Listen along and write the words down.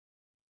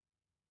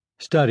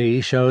Study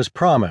shows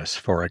promise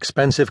for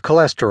expensive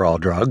cholesterol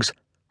drugs,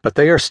 but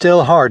they are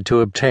still hard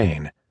to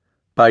obtain.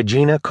 By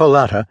Gina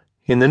Kolata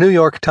in the New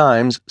York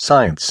Times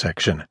Science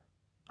section.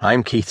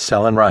 I'm Keith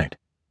Sellen-Wright.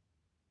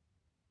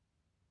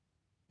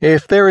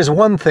 If there is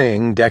one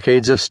thing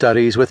decades of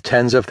studies with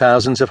tens of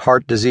thousands of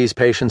heart disease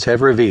patients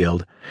have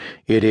revealed,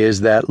 it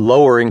is that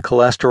lowering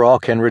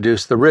cholesterol can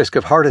reduce the risk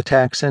of heart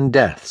attacks and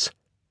deaths.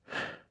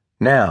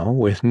 Now,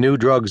 with new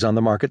drugs on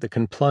the market that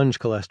can plunge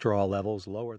cholesterol levels lower than